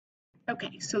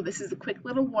Okay, so this is a quick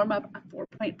little warm-up of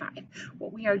 4.5.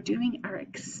 What we are doing are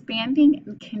expanding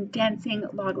and condensing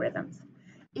logarithms.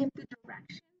 If the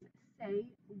directions say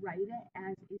write it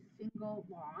as a single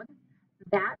log,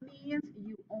 that means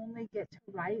you only get to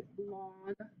write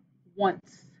log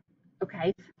once.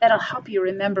 Okay, that'll help you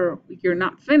remember you're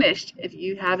not finished if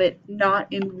you have it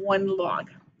not in one log.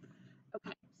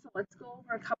 Okay, so let's go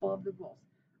over a couple of the rules.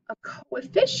 A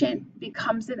coefficient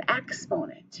becomes an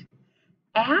exponent.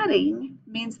 Adding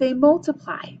means they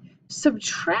multiply.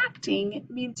 Subtracting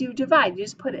means you divide. You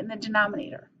just put it in the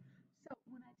denominator. So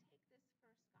when I take this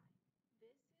first guy, this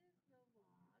is the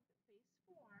log base 4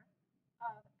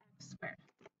 of x squared.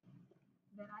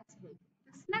 Then I take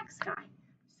this next guy.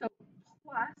 So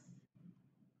plus,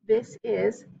 this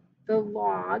is the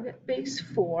log base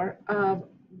 4 of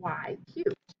y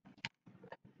cubed.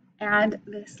 And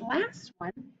this last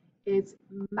one is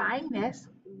minus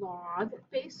log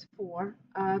base 4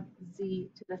 of z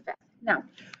to the 5th. Now,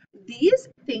 these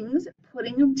things,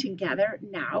 putting them together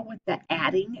now with the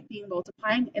adding being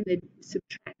multiplying and the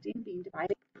subtracting being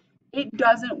dividing, it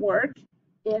doesn't work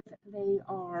if they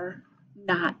are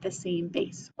not the same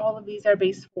base. All of these are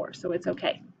base 4, so it's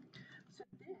okay. So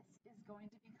this is going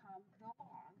to become the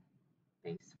log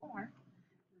base 4.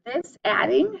 This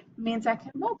adding means I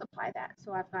can multiply that.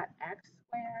 So I've got x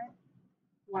squared,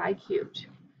 y cubed.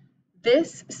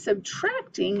 This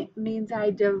subtracting means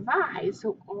I divide,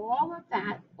 so all of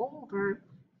that over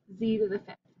z to the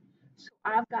 5th. So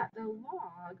I've got the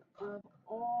log of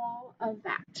all of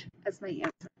that as my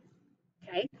answer.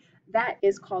 Okay, that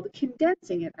is called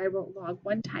condensing it. I wrote log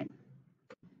one time.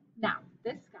 Now,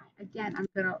 this guy, again, I'm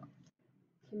going to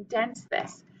condense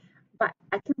this. But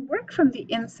I can work from the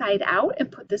inside out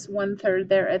and put this 1/3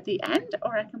 there at the end,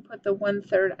 or I can put the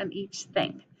 1/3 on each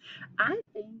thing. I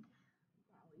think,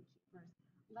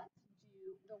 let's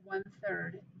do the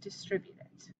 1/3 distributed,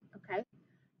 okay?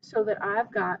 So that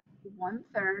I've got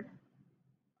 1/3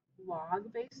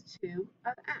 log base 2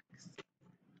 of x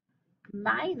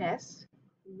minus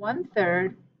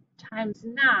 1/3 times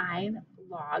 9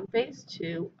 log base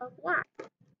 2 of y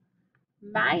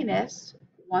minus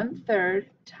 1/3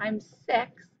 times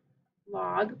 6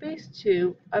 log base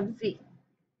 2 of z.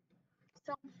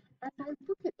 So as I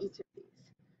look at each of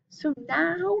these, so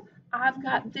now I've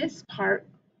got this part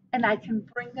and I can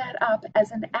bring that up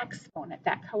as an exponent,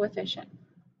 that coefficient,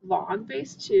 log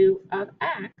base 2 of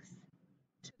x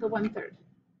to the 1/3,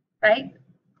 right?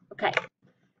 Okay,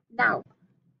 now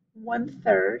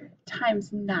 1/3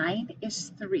 times 9 is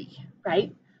 3,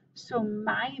 right? So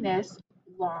minus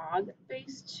log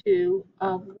base 2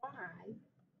 of y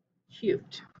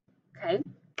cubed, okay?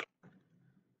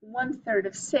 1/3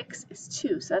 of 6 is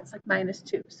 2, so that's like minus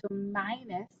 2. So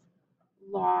minus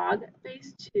log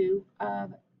base 2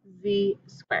 of z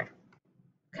squared.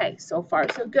 Okay, so far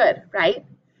so good, right?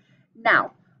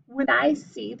 Now, when I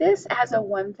see this as a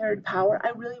 1/3 power, I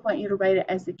really want you to write it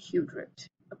as the cubed root.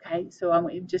 Okay, so I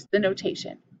want you just the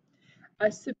notation.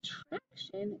 A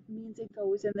subtraction means it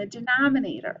goes in the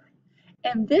denominator.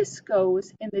 And this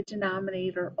goes in the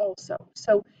denominator also.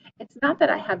 So it's not that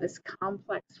I have this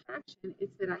complex fraction,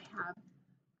 it's that I have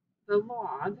the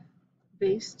log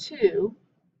base 2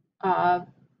 of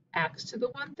x to the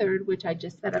 1/3, which I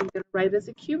just said I'm going to write as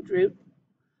a cubed root,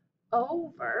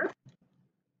 over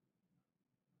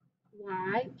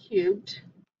y cubed.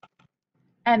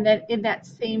 And then in that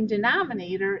same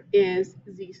denominator is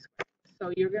z squared.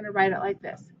 So you're going to write it like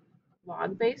this.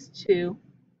 Log base 2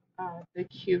 of the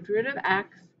cubed root of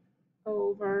x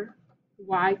over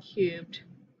y cubed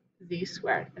z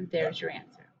squared. And there's your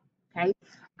answer. Okay?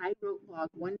 I wrote log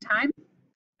one time.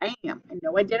 I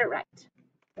know I did it right.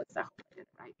 Let's hope I did it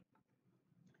right.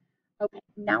 Okay,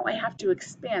 now I have to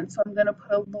expand. So I'm going to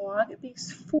put a log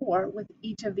base 4 with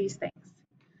each of these things.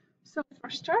 So for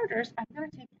starters, I'm going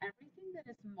to take everything that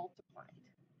is multiplied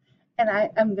and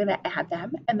I'm going to add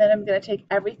them, and then I'm going to take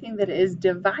everything that is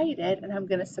divided and I'm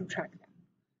going to subtract them.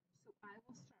 So I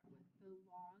will start with the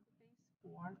log base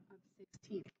 4 of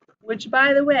 16, which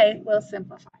by the way will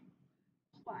simplify,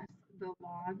 plus the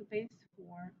log base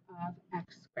 4 of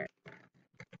x squared,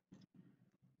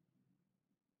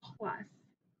 plus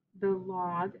the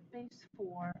log base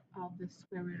 4 of the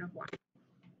square root of y,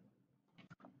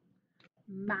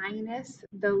 minus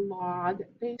the log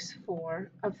base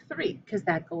 4 of 3, because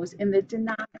that goes in the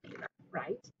denominator,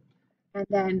 right? And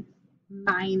then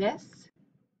minus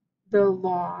the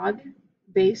log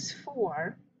base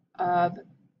 4 of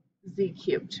z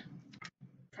cubed.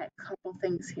 Okay, a couple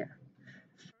things here.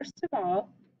 First of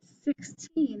all,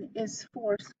 16 is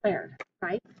 4 squared,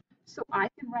 right? So I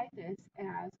can write this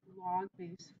as log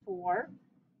base 4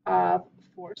 of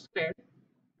 4 squared,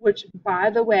 which, by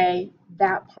the way,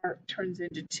 that part turns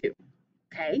into 2,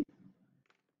 okay?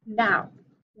 Now,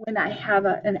 when I have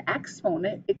an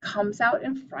exponent, it comes out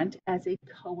in front as a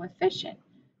coefficient.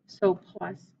 So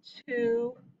plus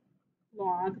 2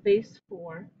 log base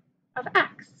 4 of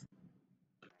x.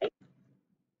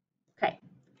 Okay,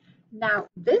 now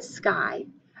this guy,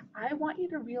 I want you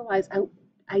to realize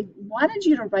I wanted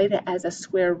you to write it as a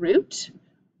square root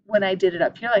when I did it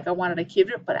up here, like I wanted a cube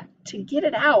root, but to get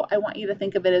it out, I want you to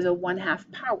think of it as a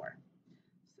 1/2 power.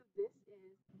 So this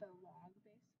is the log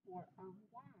base 4 of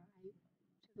y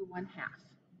to the 1/2,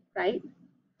 right?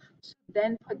 So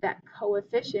then put that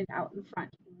coefficient out in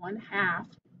front,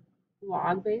 1/2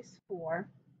 log base 4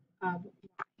 of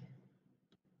y.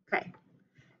 Okay,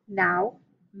 now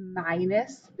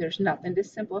minus, there's nothing to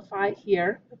simplify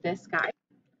here with this guy.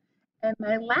 And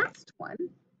my last one,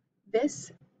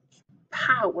 this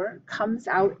power comes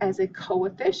out as a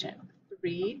coefficient,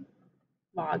 3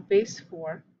 log base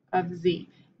 4 of z.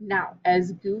 Now,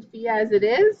 as goofy as it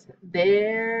is,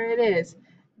 there it is.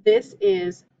 This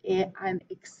is an